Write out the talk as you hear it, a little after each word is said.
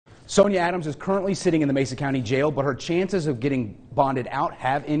Sonia Adams is currently sitting in the Mesa County Jail, but her chances of getting bonded out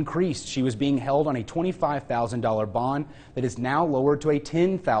have increased. She was being held on a $25,000 bond that is now lowered to a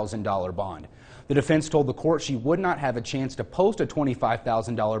 $10,000 bond. The defense told the court she would not have a chance to post a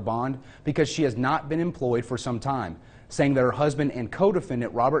 $25,000 bond because she has not been employed for some time, saying that her husband and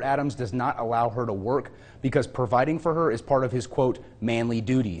co-defendant Robert Adams does not allow her to work because providing for her is part of his, quote, manly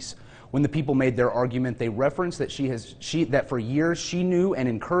duties. When the people made their argument, they referenced that that for years she knew and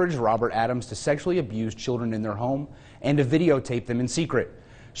encouraged Robert Adams to sexually abuse children in their home and to videotape them in secret.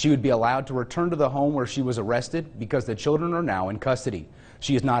 She would be allowed to return to the home where she was arrested because the children are now in custody.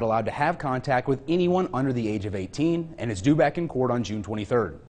 She is not allowed to have contact with anyone under the age of 18 and is due back in court on June 23rd.